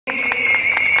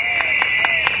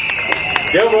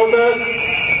Dear voters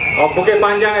of Bukit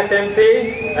Panjang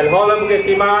SMC and Holland Bukit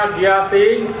Timah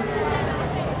GRC,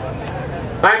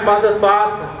 time passes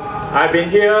fast. I've been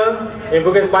here in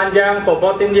Bukit Panjang for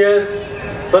 14 years,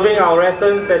 serving our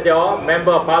residents as your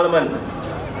Member of Parliament.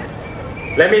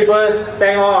 Let me first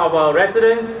thank all of our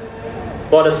residents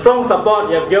for the strong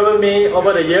support you have given me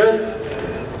over the years.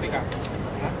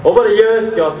 Over the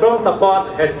years, your strong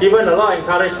support has given a lot of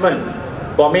encouragement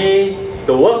for me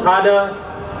to work harder,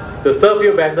 to serve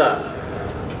you better.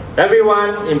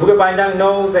 Everyone in Bukit Panjang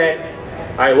knows that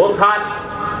I work hard,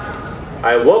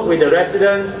 I work with the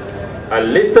residents, I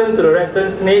listen to the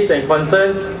residents' needs and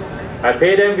concerns, I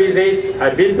pay them visits,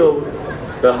 I've been to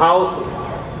the house,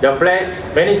 the flats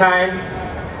many times.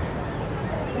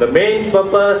 The main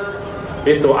purpose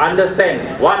is to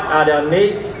understand what are their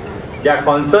needs, their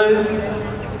concerns,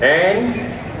 and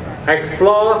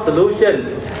explore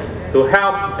solutions to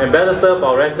help and better serve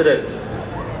our residents.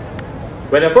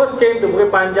 When I first came to Bukit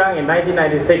Panjang in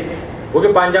 1996,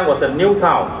 Bukit Panjang was a new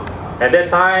town. At that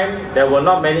time, there were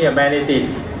not many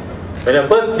amenities. When I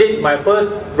first did my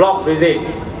first block visit,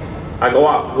 I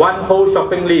got one whole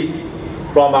shopping list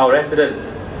from our residents.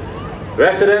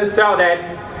 Residents felt that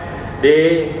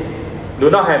they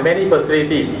do not have many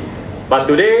facilities. But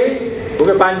today,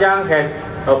 Bukit Panjang has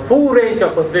a full range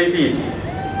of facilities.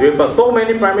 We've got so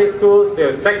many primary schools, we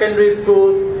have secondary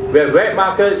schools, we have wet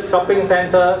market, shopping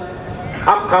center,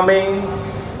 upcoming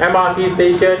MRT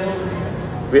station,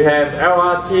 we have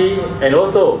LRT, and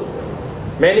also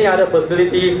many other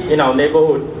facilities in our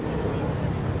neighborhood.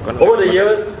 Over the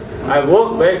years, I've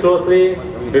worked very closely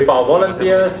with our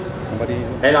volunteers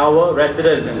and our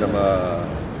residents.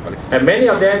 And many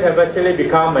of them have actually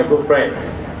become my good friends.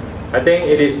 I think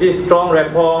it is this strong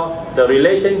rapport, the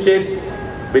relationship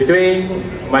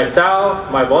between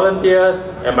myself, my volunteers,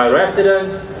 and my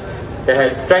residents that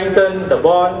has strengthened the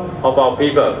bond of our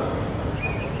people.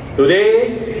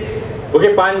 Today,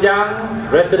 Bukit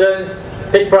Panjang residents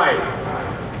take pride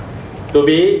to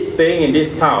be staying in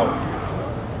this town.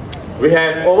 We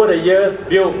have over the years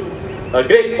built a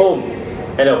great home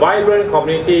and a vibrant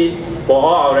community for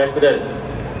all our residents.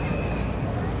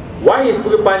 Why is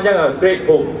Bukit Panjang a great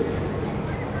home?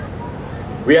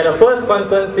 We are the first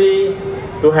constituency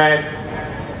to have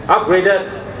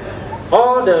upgraded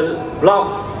all the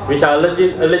blocks which are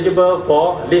eligible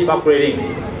for lift upgrading.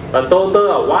 A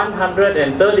total of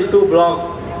 132 blocks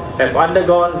have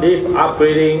undergone lift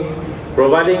upgrading,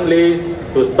 providing lifts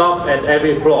to stop at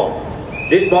every floor.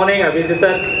 This morning I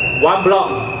visited one block,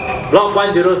 block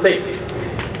 106.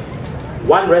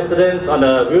 One resident on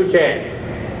a wheelchair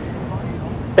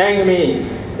thanked me.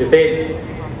 He said,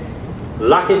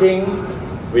 "Lucky thing,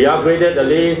 we upgraded the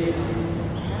lifts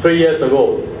 3 years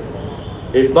ago.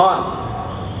 If not,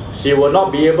 she would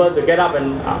not be able to get up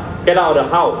and get out of the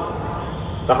house."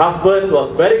 The husband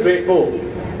was very grateful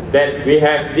that we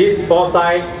have this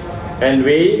foresight and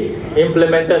we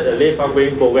implemented the lift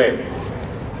upgrading program.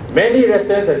 Many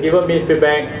residents have given me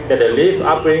feedback that the lift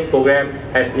upgrading program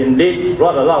has indeed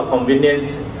brought a lot of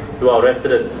convenience to our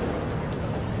residents.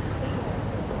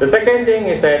 The second thing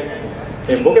is that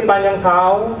in Bukit Panjang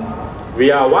town, we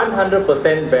are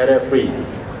 100% barrier-free.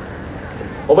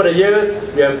 Over the years,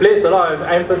 we have placed a lot of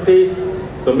emphasis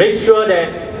to make sure that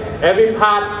every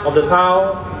part of the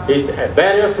town is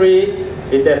barrier-free,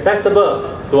 is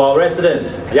accessible to our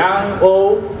residents, young,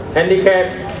 old,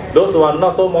 handicapped, those who are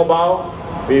not so mobile.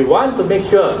 We want to make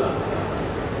sure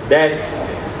that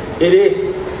it is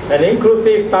an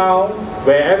inclusive town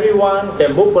where everyone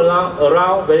can move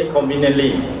around very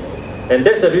conveniently. And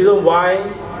that's the reason why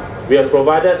we have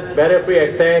provided barrier-free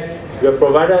access. We have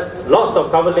provided lots of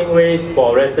covered ways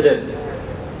for residents.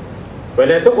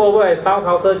 When I took over as Town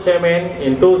Council Chairman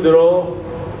in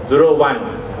 2001,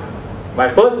 my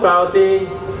first priority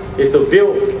is to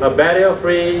build a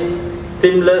barrier-free,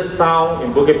 seamless town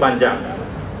in Bukit Panjang.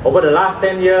 Over the last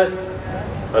 10 years,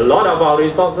 a lot of our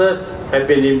resources have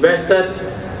been invested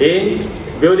in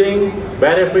building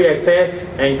barrier-free access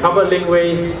and covered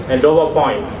ways and door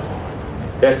points.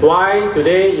 That's why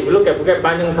today, if you look at Bukit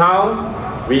Panjang town,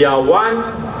 we are one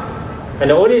and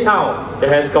the only town that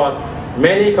has got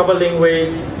many covered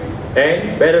ways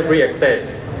and barrier-free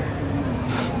access.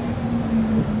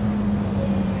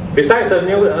 Besides a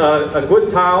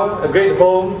good town, a great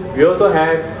home, we also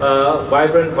have a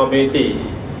vibrant community.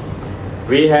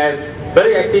 We have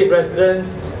very active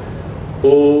residents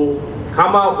who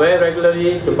come out very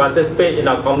regularly to participate in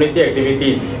our community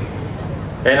activities.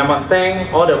 And I must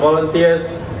thank all the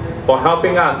volunteers for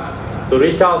helping us to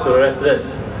reach out to residents.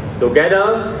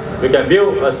 Together, we can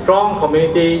build a strong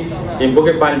community in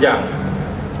Bukit Panjang.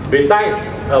 Besides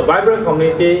a vibrant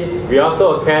community, we are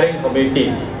also a caring community.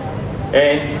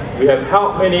 And we have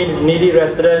helped many needy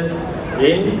residents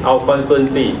in our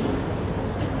constituency.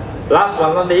 Last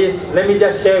but not least, let me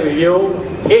just share with you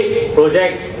 8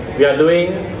 projects we are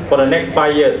doing for the next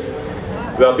 5 years.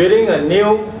 We are building a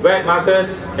new wet market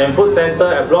and food center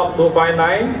at Block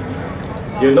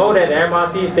 259. You know that the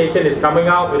MRT station is coming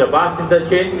out with a bus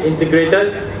interchange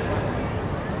integrated.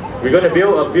 We're going to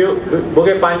build a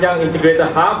Bukit Panjang integrated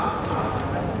hub,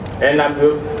 and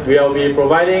we will be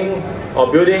providing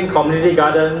or building community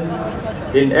gardens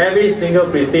in every single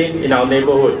precinct in our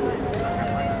neighborhood.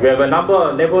 We have a number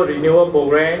of neighborhood renewal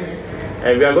programs,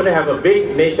 and we are going to have a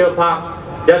big nature park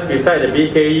just beside the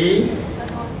BKE.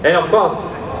 And of course,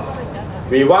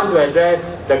 we want to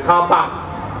address the car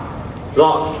park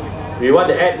lots. We want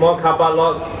to add more car park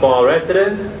lots for our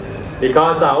residents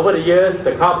because over the years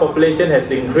the car population has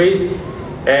increased,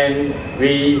 and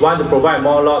we want to provide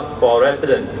more lots for our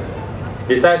residents.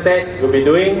 Besides that, we'll be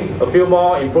doing a few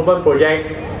more improvement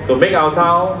projects to make our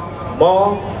town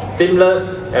more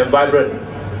seamless and vibrant.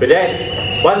 With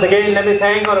that, once again, let me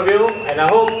thank all of you, and I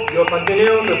hope you'll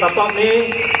continue to support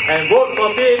me and vote for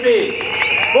PAP.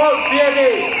 Vote PAP!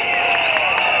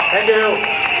 Thank you.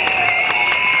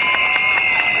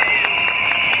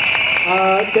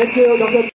 Thank you, Dr.